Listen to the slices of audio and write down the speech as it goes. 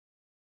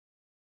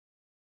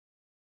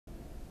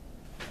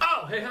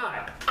Hey,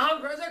 hi,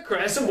 I'm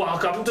Chris, and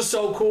welcome to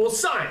So Cool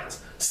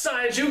Science.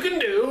 Science you can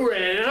do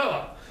right at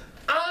home.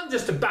 I'm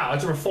just about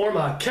to perform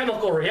a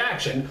chemical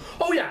reaction.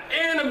 Oh yeah,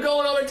 and I'm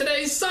going over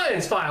today's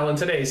science file. In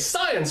today's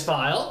science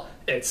file,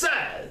 it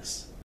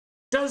says,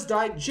 does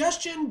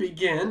digestion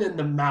begin in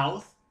the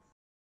mouth?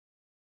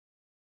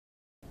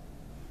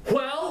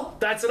 Well,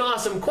 that's an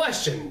awesome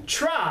question.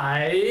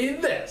 Try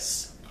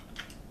this.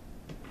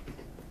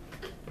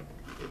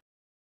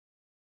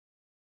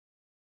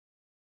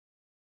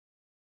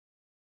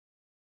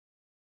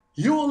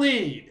 You will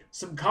need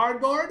some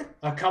cardboard,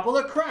 a couple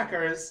of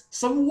crackers,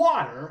 some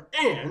water,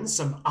 and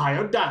some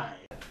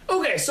iodine.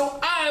 Okay, so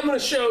I'm going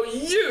to show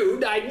you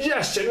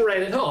digestion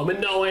right at home.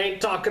 And no, I ain't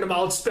talking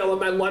about spilling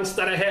my lunch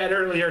that I had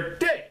earlier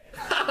today.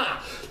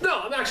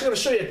 No, I'm actually going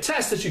to show you a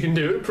test that you can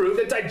do to prove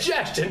that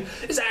digestion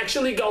is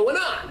actually going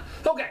on.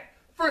 Okay,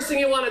 first thing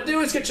you want to do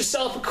is get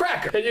yourself a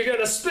cracker. And you're going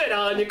to spit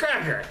on your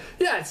cracker.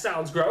 Yeah, it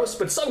sounds gross,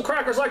 but some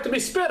crackers like to be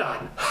spit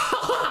on.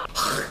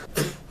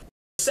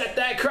 Set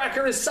that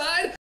cracker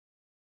aside.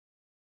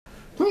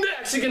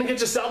 Next, you're gonna get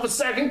yourself a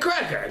second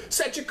cracker.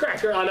 Set your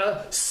cracker on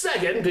a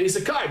second piece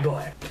of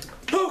cardboard.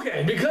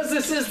 Okay, because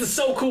this is the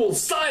So Cool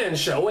Science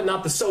Show and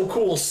not the So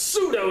Cool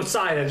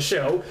Pseudo-Science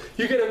Show,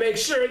 you're gonna make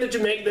sure that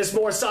you make this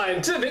more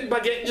scientific by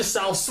getting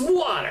yourself some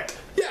water.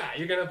 Yeah,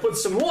 you're gonna put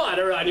some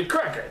water on your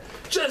cracker.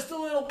 Just a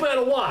little bit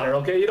of water,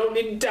 okay? You don't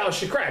need to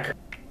douse your cracker.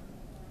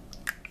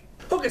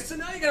 Okay, so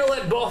now you're gonna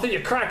let both of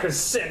your crackers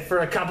sit for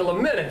a couple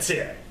of minutes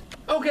here.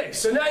 Okay,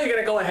 so now you're going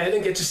to go ahead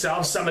and get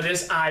yourself some of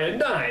this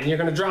iodine. You're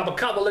going to drop a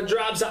couple of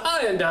drops of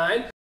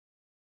iodine.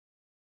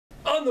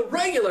 On the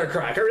regular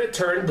cracker, it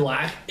turned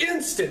black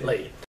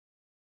instantly.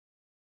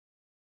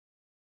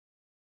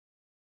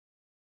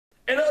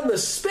 And on the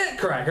spit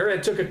cracker,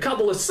 it took a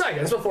couple of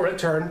seconds before it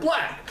turned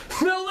black.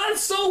 Now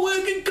that's so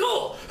wicked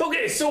cool.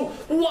 Okay, so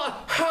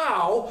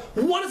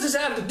what does this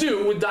have to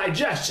do with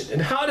digestion?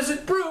 And how does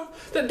it prove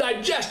that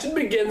digestion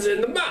begins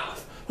in the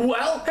mouth?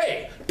 Well,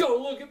 hey,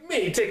 don't look at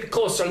me, take a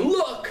closer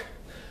look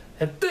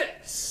at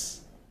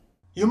this.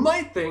 You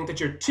might think that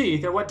your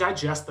teeth are what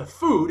digest the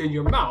food in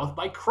your mouth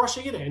by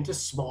crushing it into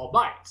small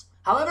bites.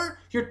 However,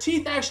 your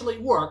teeth actually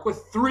work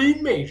with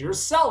three major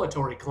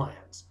salivary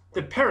glands: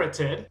 the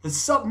parotid, the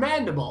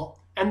submandible,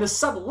 and the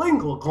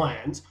sublingual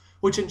glands,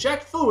 which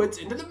inject fluids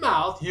into the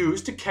mouth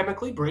used to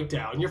chemically break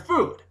down your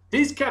food.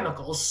 These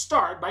chemicals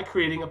start by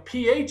creating a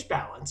pH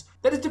balance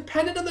that is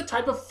dependent on the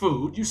type of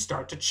food you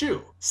start to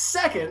chew.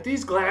 Second,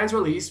 these glands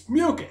release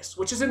mucus,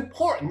 which is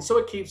important so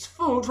it keeps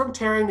food from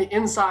tearing the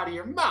inside of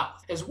your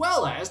mouth, as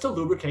well as to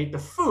lubricate the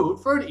food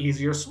for an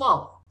easier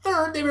swallow.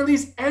 Third, they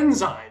release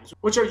enzymes,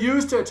 which are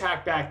used to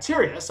attack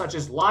bacteria such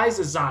as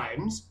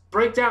lysozymes,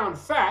 break down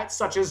fats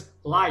such as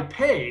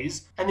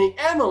lipase, and the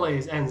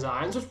amylase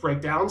enzymes which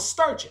break down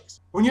starches.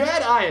 When you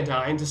add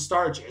iodine to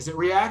starches, it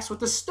reacts with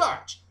the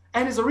starch,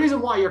 and is the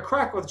reason why your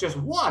cracker with just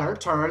water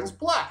turns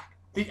black.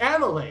 The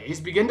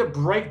amylase begin to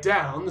break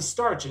down the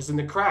starches in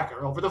the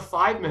cracker over the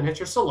 5 minutes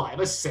your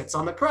saliva sits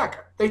on the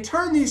cracker. They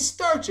turn these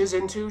starches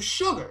into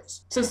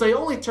sugars. Since they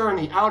only turn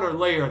the outer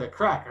layer of the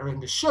cracker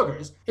into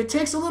sugars, it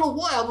takes a little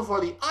while before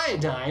the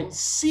iodine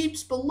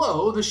seeps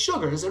below the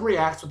sugars and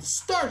reacts with the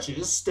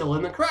starches still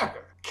in the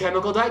cracker.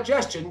 Chemical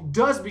digestion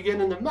does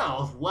begin in the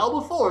mouth well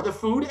before the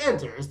food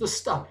enters the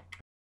stomach.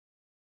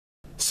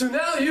 So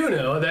now you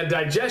know that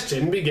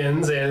digestion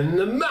begins in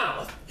the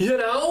mouth. You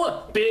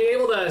know, being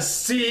able to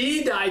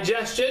see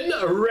digestion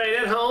right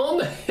at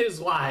home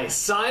is why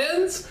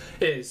science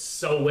is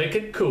so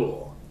wicked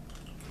cool.